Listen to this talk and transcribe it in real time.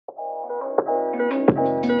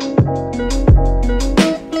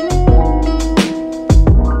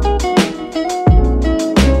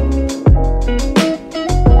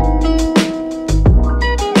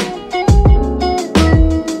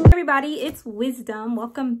wisdom.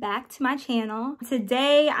 Welcome back to my channel.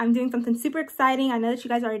 Today I'm doing something super exciting. I know that you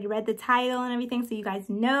guys already read the title and everything, so you guys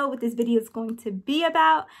know what this video is going to be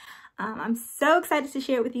about. I'm so excited to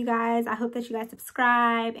share it with you guys. I hope that you guys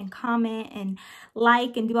subscribe and comment and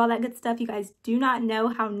like and do all that good stuff. You guys do not know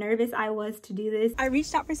how nervous I was to do this. I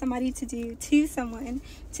reached out for someone to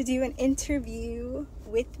do an interview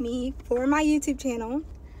with me for my YouTube channel.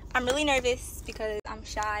 I'm really nervous because I'm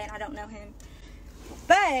shy and I don't know him.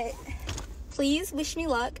 But please wish me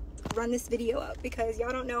luck. Run this video up because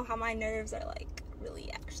y'all don't know how my nerves are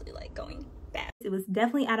actually going bad. It was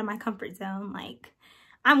definitely out of my comfort zone. Like,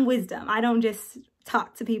 I'm wisdom. I don't just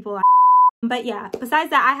talk to people. But yeah, besides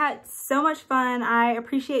that, I had so much fun. I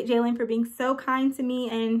appreciate Jalen for being so kind to me,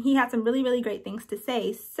 and he had some really great things to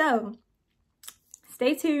say. So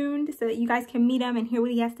stay tuned so that you guys can meet him and hear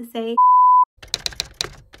what he has to say.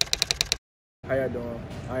 How y'all doing?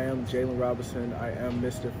 I am Jalen Robinson. I am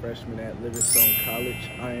Mr. Freshman at Livingstone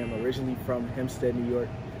College. I am originally from Hempstead, New York.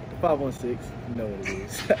 The 516, you know what it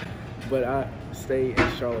is. But I stay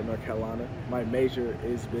in Charlotte, North Carolina. My major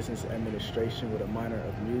is business administration with a minor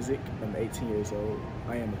of music. I'm 18 years old.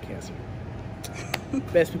 I am a Cancer.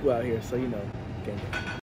 Best people out here, so you know, gang.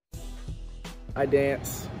 I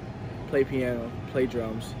dance, play piano, play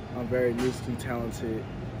drums. I'm very musically talented.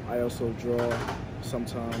 I also draw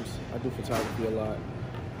sometimes. I do photography a lot.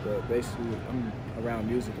 But basically, I'm around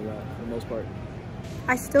music a lot for the most part.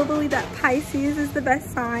 I still believe that Pisces is the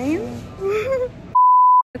best sign.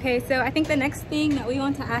 Okay, so I think the next thing that we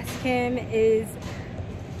want to ask him is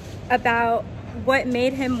about what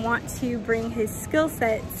made him want to bring his skill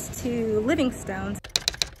sets to Livingstone.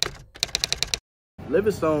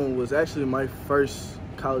 Livingstone was actually my first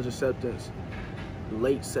college acceptance.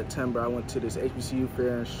 Late September, I went to this HBCU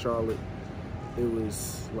fair in Charlotte. It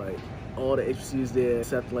was like all the HBCUs there,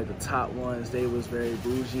 except like the top ones, they was very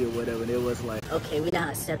bougie or whatever. And it was like, okay, we're not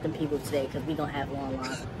accepting people today because we don't have long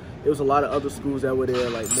lines. It was a lot of other schools that were there,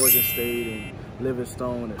 like Morgan State and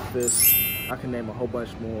Livingstone and FISK. I can name a whole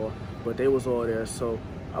bunch more, but they was all there. So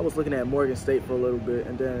I was looking at Morgan State for a little bit,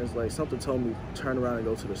 and then it's like something told me turn around and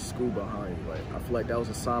go to the school behind you. Like, I feel like that was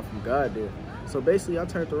a sign from God there. So basically, I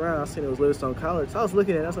turned around, I seen it was Livingstone College. So I was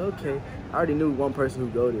looking at it, I was like, okay. I already knew one person who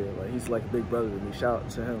go there. Like, he's like a big brother to me. Shout out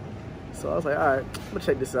to him. So I was like, all right, I'm gonna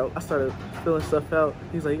check this out. I started filling stuff out.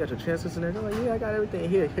 He's like, you got your transcripts in there? I'm like, yeah, I got everything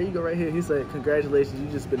here. Here you go right here. He's like, congratulations, you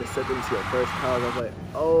just been accepted into your first college. I was like,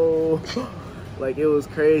 oh, like it was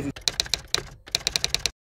crazy.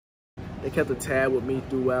 They kept a tab with me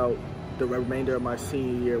throughout the remainder of my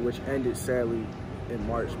senior year, which ended sadly in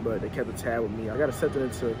March, but they kept a tab with me. I got accepted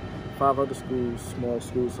into 5 other schools, small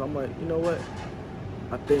schools. So I'm like, you know what?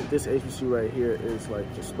 I think this HBCU right here is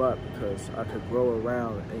like the spot because I could grow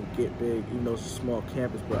around and get big, even though it's a small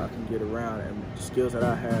campus, but I can get around, and the skills that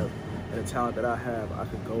I have and the talent that I have, I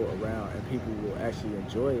could go around and people will actually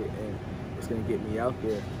enjoy it, and it's gonna get me out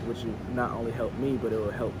there, which will not only help me, but it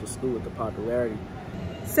will help the school with the popularity.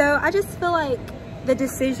 So I just feel like the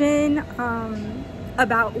decision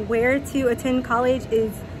about where to attend college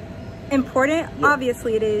is important. Yeah.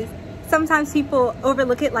 Obviously it is. Sometimes people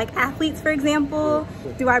overlook it, like athletes, for example.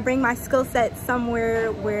 Do I bring my skill set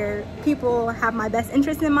somewhere where people have my best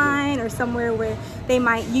interest in mind, or somewhere where they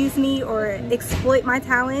might use me or exploit my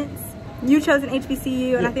talents? You chose an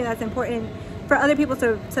HBCU, and I think that's important for other people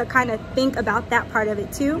to kind of think about that part of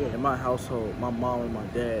it too. In my household, my mom and my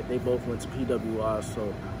dad, they both went to PWIs,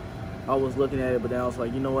 so I was looking at it, but then I was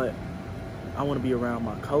like, you know what? I want to be around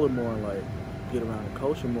my color more and like get around the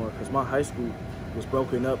culture more, because my high school was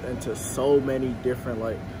broken up into so many different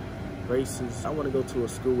like races. I want to go to a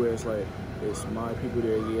school where it's like, it's my people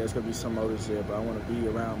there, yeah, it's gonna be some others there, but I want to be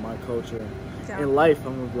around my culture. In life,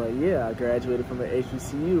 I'm like, yeah, I graduated from an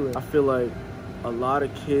HBCU, and I feel like a lot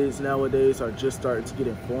of kids nowadays are just starting to get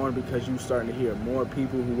informed because you're starting to hear more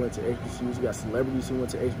people who went to HBCUs. You got celebrities who went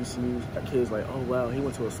to HBCUs. Got kids like, oh wow, he's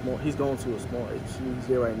going to a small HBCU, he's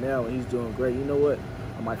there right now and he's doing great. You know what?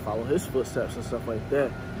 I might follow his footsteps and stuff like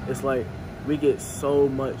that. It's like we get so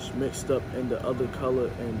much mixed up in the other color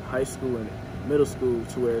in high school and middle school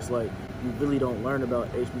to where it's like you really don't learn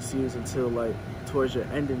about HBCUs until like towards your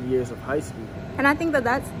ending years of high school. And I think that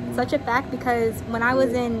that's such a fact, because when I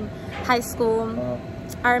was in high school,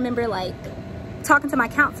 I remember like talking to my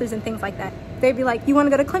counselors and things like that. They'd be like, you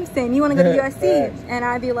want to go to Clemson? You want to go to USC? And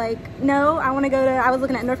I'd be like, no, I want to go to, I was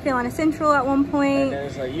looking at North Carolina Central at one point. And then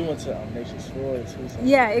it's like, you went to Nation's Floyd too.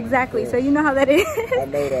 Yeah, exactly. So you know how that is. I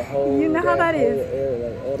know the whole, you know how that is. Area,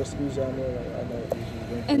 like all the schools down there, like I know.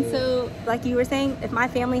 And so, like you were saying, if my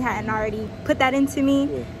family hadn't already put that into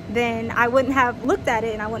me, then I wouldn't have looked at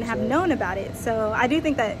it and I wouldn't have known about it. So I do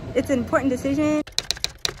think that it's an important decision.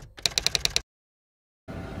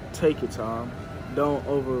 take your time. Don't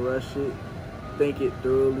over rush it. Think it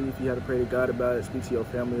thoroughly. If you have to pray to God about it, speak to your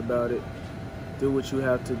family about it. Do what you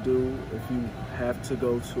have to do. If you have to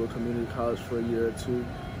go to a community college for a year or two,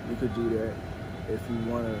 you could do that. If you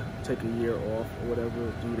want to take a year off or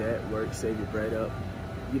whatever, do that. Work, save your bread up.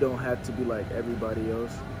 You don't have to be like everybody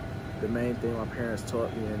else. The main thing my parents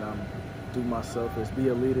taught me, and I'm do myself, is be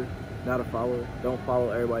a leader, not a follower. Don't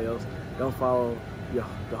follow everybody else. Don't follow the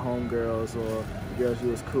homegirls or the girls you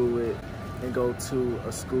was cool with and go to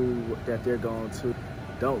a school that they're going to.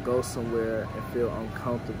 Don't go somewhere and feel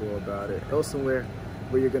uncomfortable about it. Go somewhere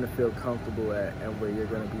where you're gonna feel comfortable at and where you're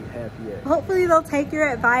gonna be happy at. Hopefully they'll take your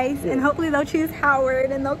advice, and hopefully they'll choose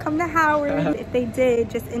Howard and they'll come to Howard. If they did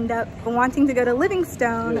just end up wanting to go to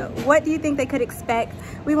Livingstone, what do you think they could expect?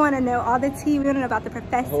 We want to know all the tea. We want to know about the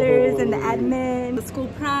professors and the admin, the school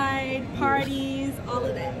pride, parties, all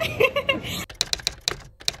of that.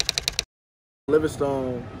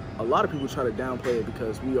 Livingstone, a lot of people try to downplay it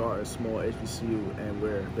because we are a small HBCU and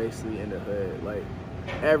we're basically in the hood. Like,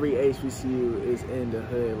 every HBCU is in the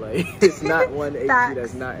hood. Like, it's not one HBCU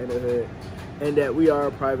that's not in the hood. And that we are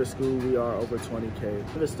a private school, we are over 20K.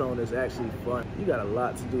 Livingstone is actually fun. You got a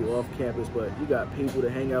lot to do off campus, but you got people to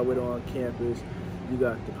hang out with on campus. You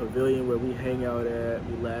got the pavilion where we hang out at,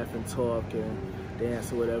 we laugh and talk and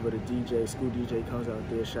dance or whatever. The DJ, school DJ comes out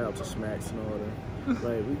there, shout out to Smacks and all that.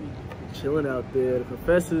 Like, we be chilling out there. The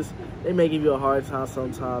professors, they may give you a hard time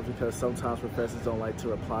sometimes because sometimes professors don't like to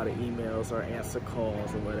reply to emails or answer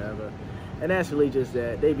calls or whatever. And that's really just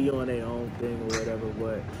that. They be on their own thing or whatever,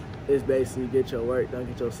 but it's basically get your work done,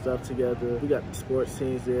 get your stuff together. We got the sports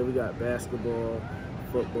teams there. We got basketball,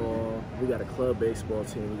 football. We got a club baseball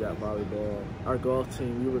team. We got volleyball. Our golf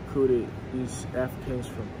team, we recruited these Africans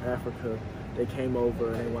from Africa. They came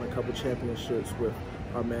over and they won a couple championships with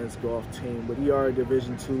our men's golf team. But we are a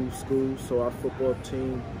Division II school, so our football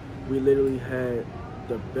team, we literally had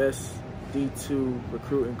the best D2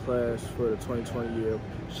 recruiting class for the 2020 year.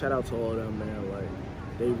 Shout out to all of them, man. Like,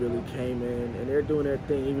 they really came in and they're doing their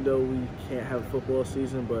thing, even though we can't have a football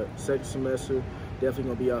season. But second semester, definitely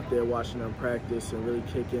gonna be out there watching them practice and really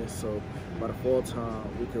kick in. So by the fall time,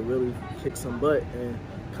 we can really kick some butt and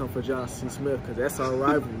come for Johnson Smith, because that's our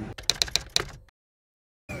rivalry.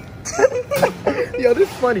 Yo,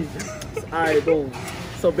 this is funny. All right, boom.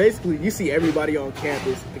 So basically, you see everybody on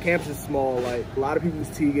campus. The campus is small. Like, a lot of people's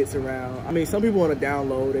tea gets around. I mean, some people want to down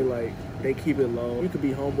low. They keep it low. You could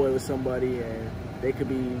be homeboy with somebody, and they could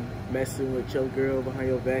be messing with your girl behind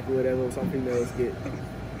your back or whatever. Some females get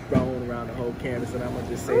thrown around the whole campus, and I'm gonna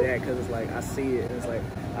just say that because it's like I see it, and it's like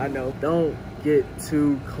I know. Don't get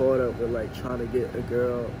too caught up with like trying to get a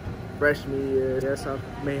girl freshman year. Yes, I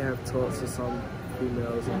may have talked to some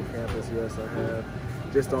females on campus. Yes, I have.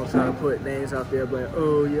 Just don't try to put names out there, but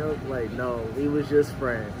oh yeah, like no, we was just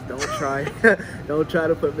friends. Don't try, don't try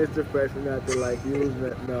to put Mr. Freshman out there like we was.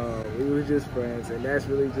 No, we was just friends, and that's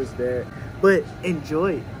really just that. But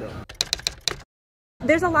enjoy it though.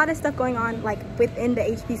 There's a lot of stuff going on like within the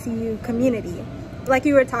HBCU community, like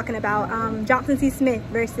you were talking about Johnson C. Smith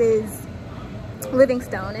versus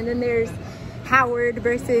Livingstone, and then there's Howard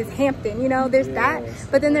versus Hampton, you know, there's that.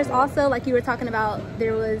 But then there's also, like you were talking about,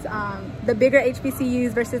 there was the bigger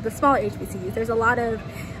HBCUs versus the smaller HBCUs. There's a lot of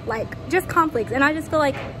like just conflicts, and I just feel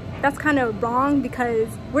like that's kind of wrong because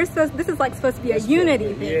this is like supposed to be a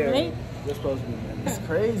unity thing, right? We're supposed to be, man. It's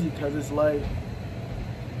crazy because it's like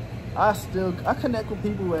I connect with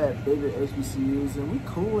people at bigger HBCUs and we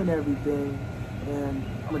cool and everything. And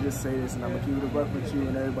I'm gonna just say this, and I'm gonna keep it a buck with you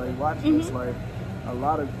and everybody watching. It's like a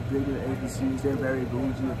lot of bigger HBCUs, they're very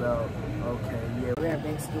bougie about, okay, yeah. We're a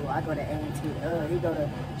big school. I go to A&T. He go to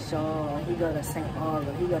Shaw. He go to St.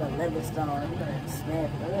 Augustine. He go to Livingstone. He go to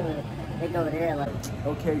Smith. They go there like.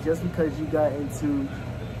 Okay, just because you got into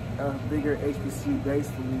a bigger HBCU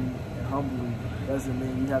gracefully and humbly doesn't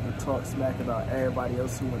mean you have to talk smack about everybody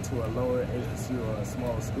else who went to a lower HBCU or a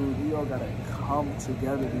smaller school. We all gotta come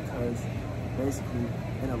together because basically,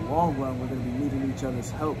 in the long run, we're gonna be needing each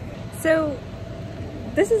other's help. So,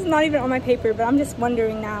 this is not even on my paper, but I'm just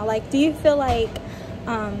wondering now, like, do you feel like,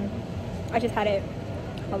 I just had it,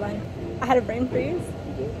 hold on, I had a brain freeze.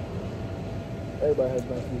 Everybody has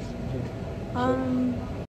brain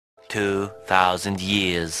freeze. 2,000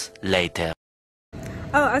 years later.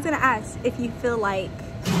 Oh, I was gonna ask if you feel like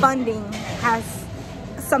funding has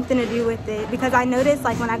something to do with it, because I noticed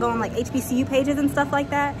like when I go on like HBCU pages and stuff like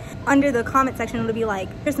that, under the comment section it'll be like,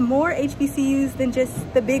 there's more HBCUs than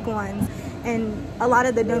just the big ones. And a lot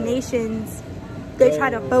of the donations, they try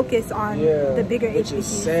to focus on the bigger HBCUs. It's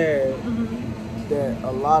sad that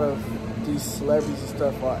a lot of these celebrities and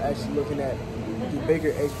stuff are actually looking at the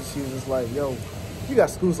bigger HBCUs. It's like, yo, you got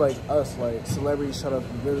schools like us, like Celebrity, try to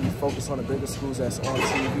really focus on the bigger schools that's on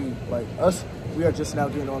TV. Like us, we are just now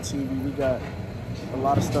getting on TV. We got a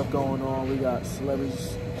lot of stuff going on. We got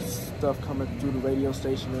celebrities stuff coming through the radio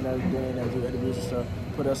station and everything that do interviews and stuff.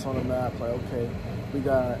 Put us on the map. Like, okay, we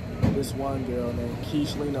got this one girl named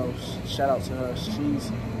Keish Leno. Shout out to her. She's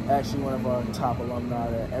actually one of our top alumni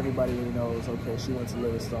that everybody really knows. Okay, she went to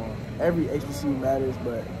Livingstone. Every HBCU matters,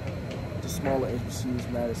 but the smaller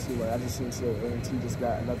HBCUs matters too. Like I just seen today, A&T just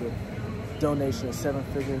got another donation, a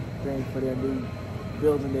 7-figure thing for their new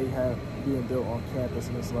building they have being built on campus,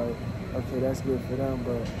 and it's like, okay, that's good for them,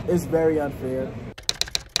 but it's very unfair.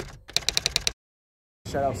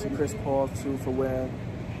 Shout out to Chris Paul too for wearing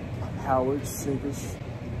Howard sneakers.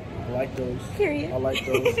 I like those. Period. I like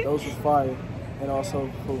those. Those was fire. And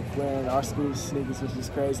also for wearing our school's sneakers, which is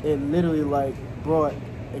crazy. It literally like brought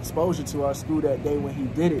exposure to our school that day when he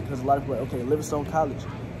did it, because a lot of people were like, okay, Livingstone College.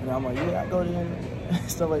 And I'm like, yeah, I go there and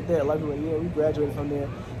stuff like that. A lot of people were like, yeah, we graduated from there.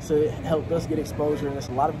 So it helped us get exposure, and there's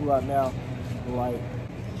a lot of people out now like,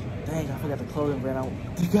 dang, I forgot the clothing brand.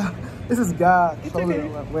 This is God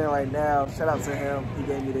clothing I'm wearing right now. Shout out to him. He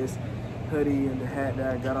gave me this hoodie and the hat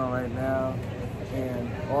that I got on right now. And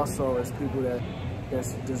also it's people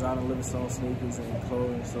that's designing Livingstone sneakers and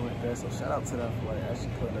clothing and stuff like that. So shout out to them for like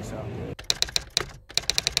actually putting us out there.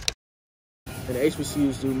 And the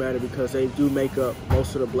HBCUs do matter because they do make up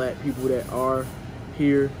most of the black people that are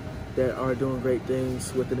here, that are doing great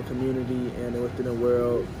things within the community and within the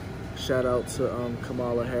world. Shout out to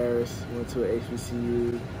Kamala Harris, went to an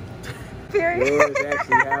HBCU. Period. Laura's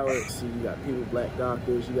actually Howard. So you got people, black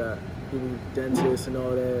doctors, you got people, dentists and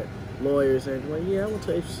all that, lawyers, and like, yeah, I went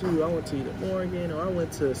to HBCU, I went to either Morgan, or I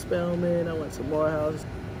went to Spelman, I went to Morehouse.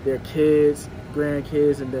 Their kids,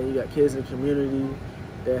 grandkids, and then you got kids in the community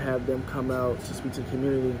that have them come out to speak to the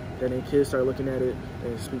community. Then their kids start looking at it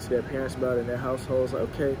and speak to their parents about it in their households. Like,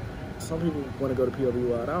 okay, some people want to go to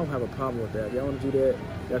PWI. I don't have a problem with that. If y'all want to do that,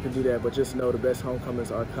 y'all can do that. But just know the best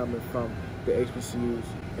homecomings are coming from the HBCUs,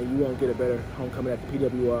 and you won't get a better homecoming at the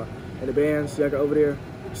PWI. And the bands, y'all got over there,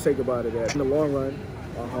 say goodbye to that. In the long run,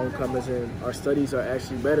 our homecomings and our studies are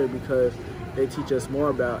actually better because they teach us more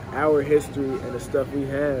about our history and the stuff we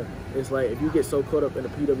have. It's like if you get so caught up in the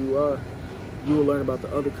PWI, you will learn about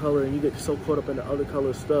the other color, and you get so caught up in the other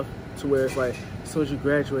color stuff to where it's like as soon as you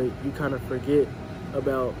graduate, you kind of forget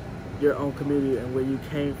about your own community and where you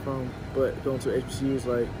came from. But going to HBCUs,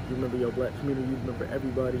 like, you remember your black community, you remember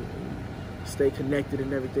everybody, and stay connected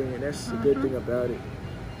and everything, and that's a good thing about it.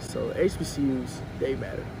 So HBCUs, they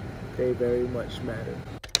matter. They very much matter.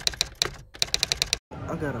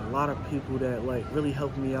 I got a lot of people that like really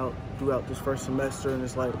helped me out throughout this first semester, and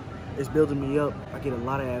it's like, it's building me up. I get a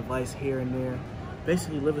lot of advice here and there.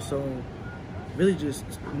 Basically, Livingstone really just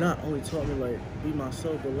not only taught me like be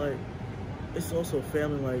myself, but like it's also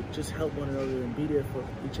family. Like just help one another and be there for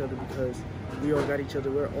each other because we all got each other.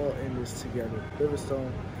 We're all in this together.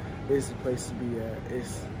 Livingstone is the place to be at.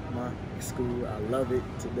 It's my school. I love it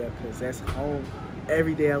to death because that's home.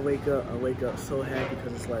 Every day I wake up so happy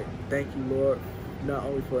because it's like, thank you, Lord, not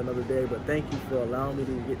only for another day, but thank you for allowing me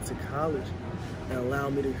to get to college and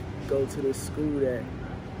allowing me to go to this school that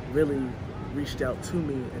really reached out to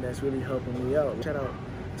me and that's really helping me out. Shout out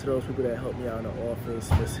to those people that helped me out in the office,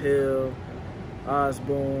 Ms. Hill,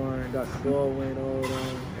 Osborne, Dr. Baldwin, all of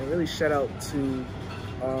them. And really shout out to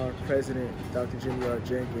our president, Dr. Jimmy R.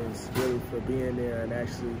 Jenkins, really for being there and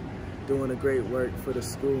actually doing a great work for the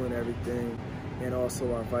school and everything. And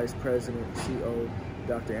also our vice president, CO,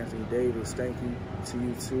 Dr. Anthony Davis. Thank you to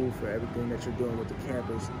you too for everything that you're doing with the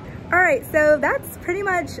campus. All right, so that's pretty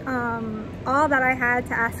much all that I had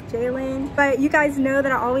to ask Jalen. But you guys know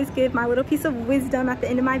that I always give my little piece of wisdom at the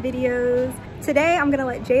end of my videos. Today, I'm gonna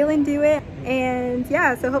let Jalen do it. And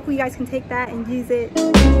yeah, so hopefully you guys can take that and use it.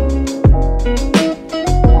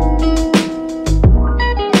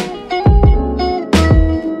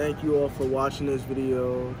 Thank you all for watching this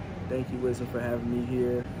video. Thank you, Wisdom, for having me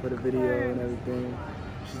here for the video and everything.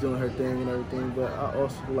 She's doing her thing and everything, but I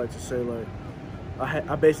also would like to say, like,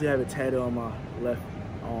 I basically have a tattoo on my left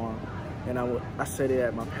arm, and I said it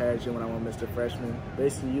at my pageant when I won Mr. Freshman.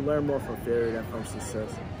 Basically, you learn more from failure than from success.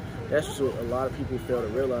 That's what a lot of people fail to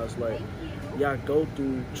realize. Like, y'all go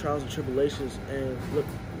through trials and tribulations, and look,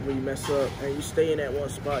 when you mess up, and you stay in that one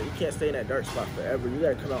spot, you can't stay in that dark spot forever. You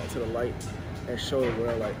gotta come out into the light and show the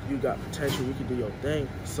world, like, you got potential, you can do your thing.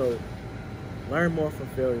 So, learn more from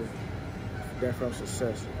failure than from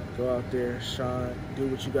success. Go out there, shine, do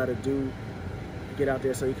what you gotta do, get out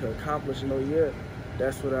there so you can accomplish. You know, yeah,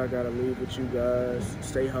 that's what I gotta leave with you guys.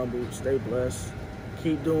 Stay humble, stay blessed,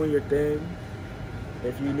 keep doing your thing.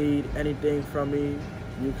 If you need anything from me,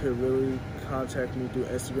 you could really contact me through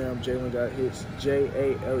Instagram, Jalen.Hitz,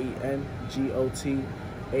 JalenGotHitz,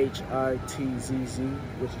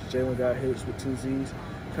 which is Jalen.Hitz with 2 Z's.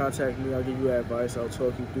 Contact me, I'll give you advice, I'll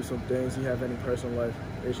talk you through some things. If you have any personal life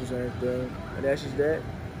issues or anything. And that's just that.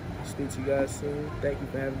 Speak to you guys soon. Thank you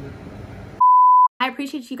for having me. I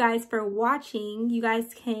appreciate you guys for watching. You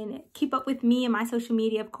guys can keep up with me and my social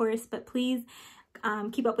media, of course, but please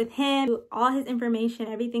keep up with him. All his information,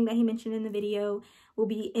 everything that he mentioned in the video will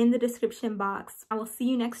be in the description box. I will see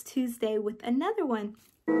you next Tuesday with another one.